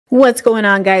What's going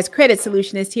on, guys? Credit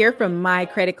Solutionist here from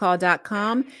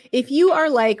mycreditcall.com. If you are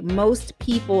like most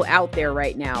people out there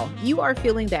right now, you are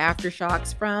feeling the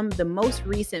aftershocks from the most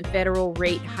recent federal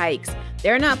rate hikes.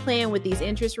 They're not playing with these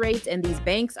interest rates, and these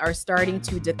banks are starting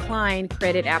to decline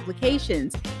credit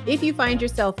applications. If you find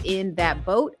yourself in that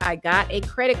boat, I got a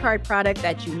credit card product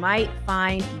that you might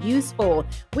find useful.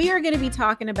 We are going to be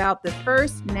talking about the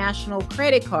First National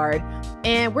credit card,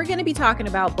 and we're going to be talking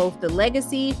about both the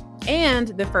legacy and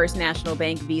the First National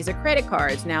Bank Visa credit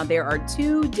cards. Now, there are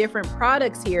two different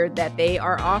products here that they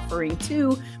are offering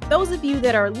to those of you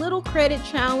that are a little credit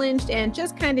challenged and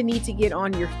just kind of need to get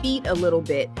on your feet a little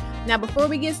bit. Now, before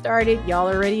we get started, y'all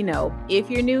already know, if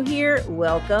you're new here,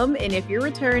 welcome. And if you're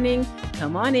returning,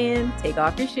 come on in, take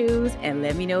off your shoes, and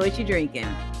let me know what you're drinking.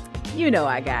 You know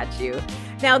I got you.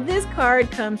 Now, this card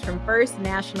comes from First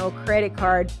National Credit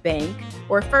Card Bank,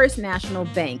 or First National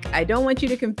Bank. I don't want you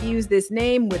to confuse this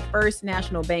name with First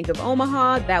National Bank of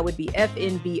Omaha. That would be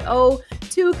FNBO,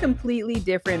 two completely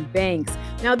different banks.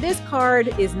 Now, this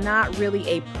card is not really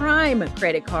a prime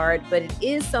credit card, but it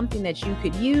is something that you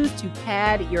could use to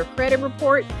pad your credit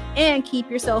report and keep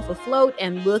yourself afloat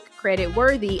and look credit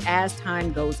worthy as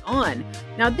time goes on.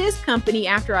 Now, this company,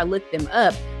 after I looked them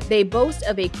up, they boast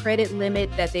of a credit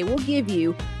limit that they will give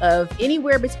you of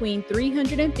anywhere between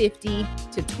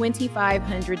 $350 to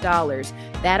 $2,500.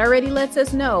 That already lets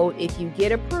us know if you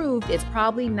get approved, it's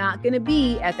probably not going to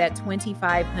be at that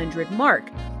 $2,500 mark.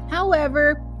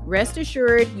 However, rest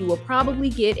assured, you will probably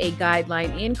get a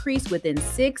guideline increase within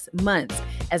 6 months.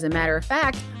 As a matter of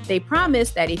fact, they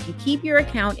promise that if you keep your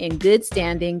account in good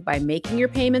standing by making your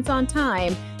payments on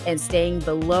time and staying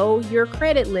below your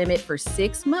credit limit for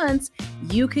 6 months,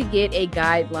 you could get a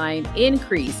guideline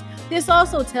increase. This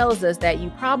also tells us that you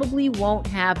probably won't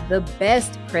have the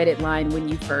best credit line when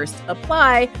you first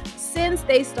apply, since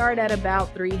they start at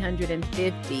about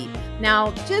 $350.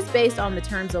 Now, just based on the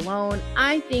terms alone,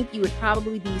 I think you would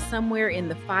probably be somewhere in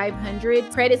the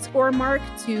 500 credit score mark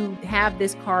to have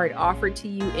this card offered to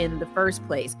you in the first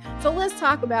place. So let's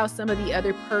talk about some of the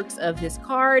other perks of this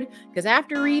card, because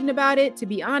after reading about it, to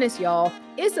be honest, y'all,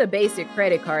 it's a basic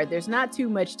credit card. There's not too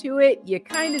much to it. You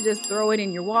kind of just throw it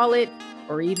in your wallet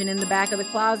or even in the back of the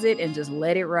closet and just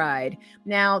let it ride.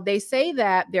 Now, they say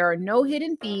that there are no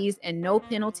hidden fees and no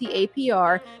penalty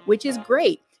APR, which is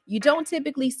great. You don't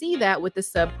typically see that with the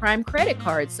subprime credit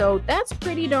card, so that's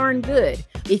pretty darn good.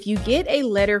 If you get a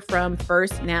letter from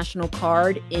First National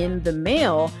Card in the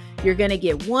mail, you're going to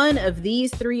get one of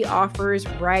these three offers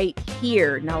right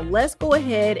here. Now, let's go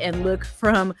ahead and look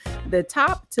from the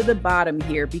top to the bottom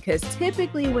here, because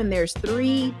typically when there's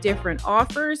three different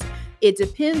offers, it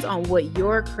depends on what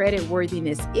your credit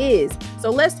worthiness is. So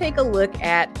let's take a look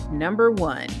at number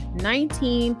one,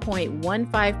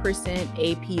 19.15%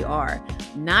 APR.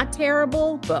 Not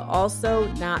terrible, but also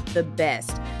not the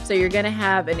best. So you're going to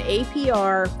have an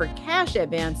APR for cash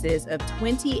advances of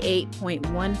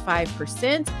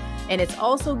 28.15%. And it's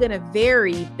also going to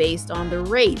vary based on the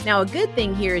rate. Now, a good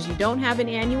thing here is you don't have an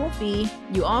annual fee.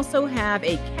 You also have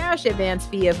a cash advance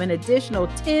fee of an additional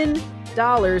 $10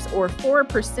 or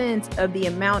 4% of the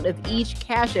amount of each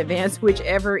cash advance,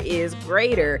 whichever is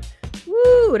greater.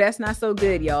 Woo, that's not so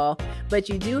good, y'all. But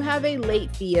you do have a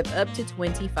late fee of up to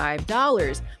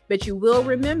 $25. But you will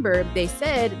remember, they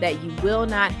said that you will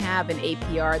not have an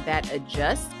APR that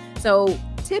adjusts. So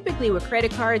typically with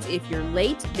credit cards, if you're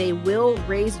late, they will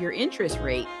raise your interest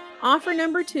rate. Offer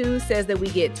number two says that we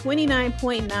get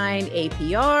 29.9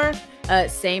 APR.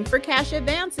 Same for cash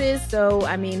advances. So,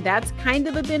 I mean, that's kind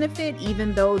of a benefit,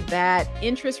 even though that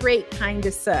interest rate kind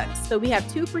of sucks. So we have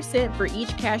 2% for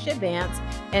each cash advance.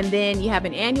 And then you have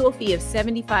an annual fee of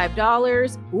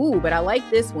 $75. Ooh, but I like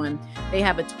this one. They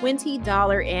have a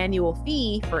 $20 annual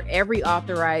fee for every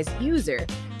authorized user.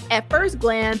 At first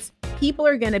glance, people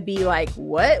are going to be like,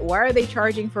 what? Why are they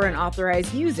charging for an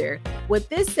authorized user? What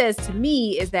this says to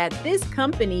me is that this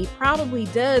company probably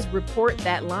does report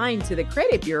that line to the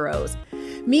credit bureaus.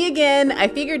 Me again, I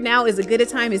figured now is as good a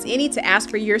time as any to ask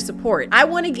for your support. I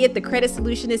want to get the Credit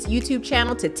Solutionist YouTube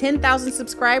channel to 10,000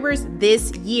 subscribers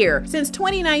this year. Since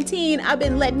 2019, I've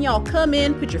been letting y'all come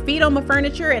in, put your feet on my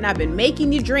furniture, and I've been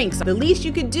making you drinks. The least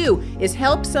you could do is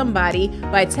help somebody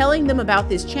by telling them about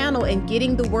this channel and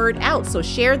getting the word out. So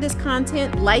share this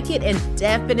content, like it, and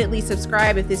definitely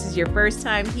subscribe if this is your first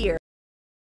time here.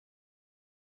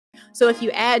 So if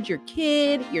you add your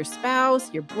kid, your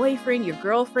spouse, your boyfriend, your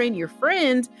girlfriend, your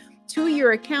friend to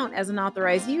your account as an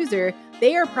authorized user,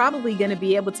 they are probably going to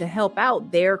be able to help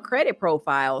out their credit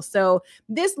profile. So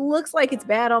this looks like it's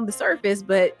bad on the surface,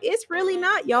 but it's really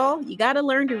not, y'all. You got to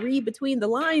learn to read between the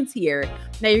lines here.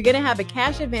 Now you're going to have a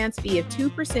cash advance fee of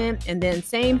 2%, and then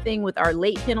same thing with our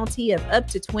late penalty of up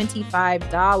to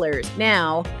 $25.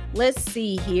 Now, let's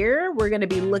see here. We're going to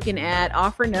be looking at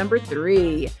offer number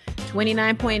 3.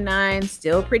 29.9,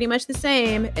 still pretty much the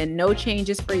same, and no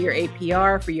changes for your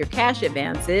APR for your cash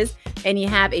advances. And you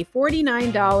have a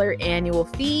 $49 annual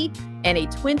fee and a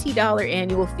 $20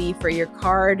 annual fee for your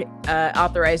card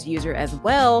authorized user as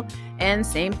well. And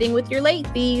same thing with your late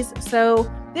fees.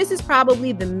 So this is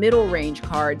probably the middle range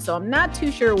card. So I'm not too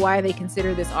sure why they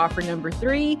consider this offer number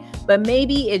 3, but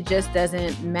maybe it just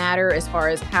doesn't matter as far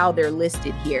as how they're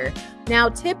listed here. Now,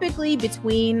 typically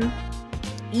between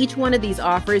each one of these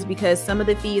offers, because some of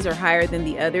the fees are higher than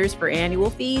the others for annual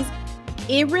fees,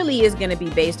 it really is going to be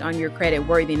based on your credit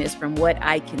worthiness from what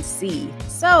I can see.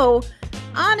 So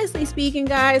honestly speaking,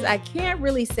 guys, I can't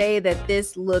really say that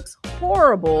this looks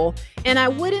horrible. And I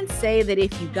wouldn't say that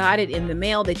if you got it in the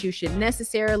mail that you should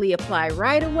necessarily apply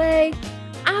right away.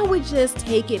 I would just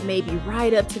take it maybe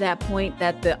right up to that point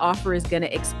that the offer is going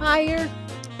to expire,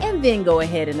 and then go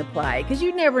ahead and apply, because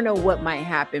you never know what might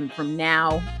happen from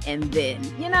now and then.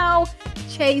 You know,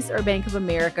 Chase or Bank of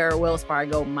America or Wells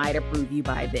Fargo might approve you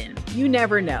by then. You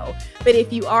never know. But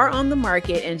if you are on the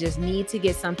market and just need to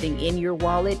get something in your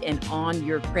wallet and on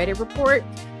your credit report,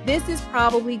 this is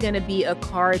probably going to be a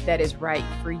card that is right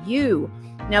for you.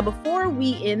 Now, before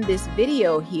we end this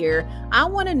video here, I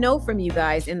want to know from you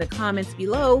guys in the comments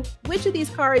below which of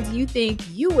these cards you think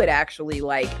you would actually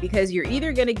like, because you're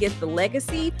either going to get the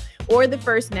Legacy or the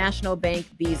First National Bank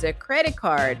Visa credit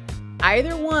card.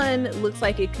 Either one looks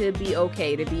like it could be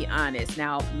okay, to be honest.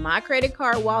 Now, my credit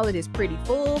card wallet is pretty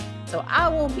full, so I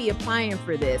won't be applying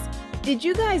for this. Did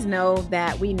you guys know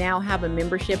that we now have a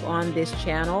membership on this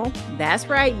channel? That's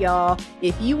right, y'all.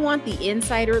 If you want the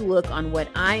insider look on what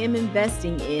I am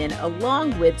investing in,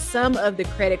 along with some of the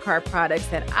credit card products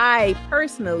that I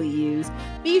personally use,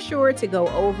 be sure to go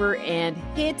over and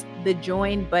hit the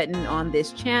join button on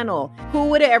this channel. Who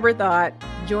would have ever thought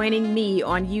joining me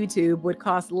on YouTube would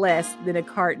cost less than a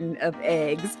carton of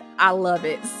eggs? I love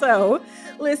it. So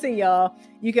listen, y'all,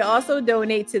 you can also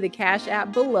donate to the Cash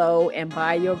App below and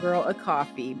buy your girl a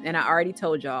coffee. And I already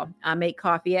told y'all, I make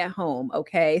coffee at home,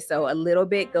 okay? So a little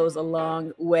bit goes a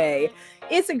long way.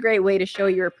 It's a great way to show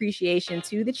your appreciation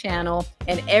to the channel,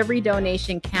 and every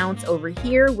donation counts over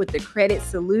here with the Credit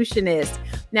Solutionist.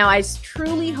 Now, I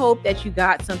truly hope that you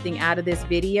got something out of this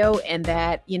video, and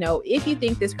that, you know, if you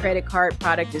think this credit card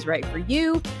product is right for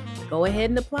you, go ahead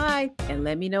and apply and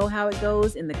let me know how it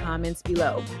goes in the comments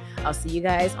below. I'll see you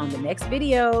guys on the next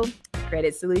video.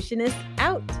 Credit Solutionist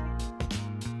out.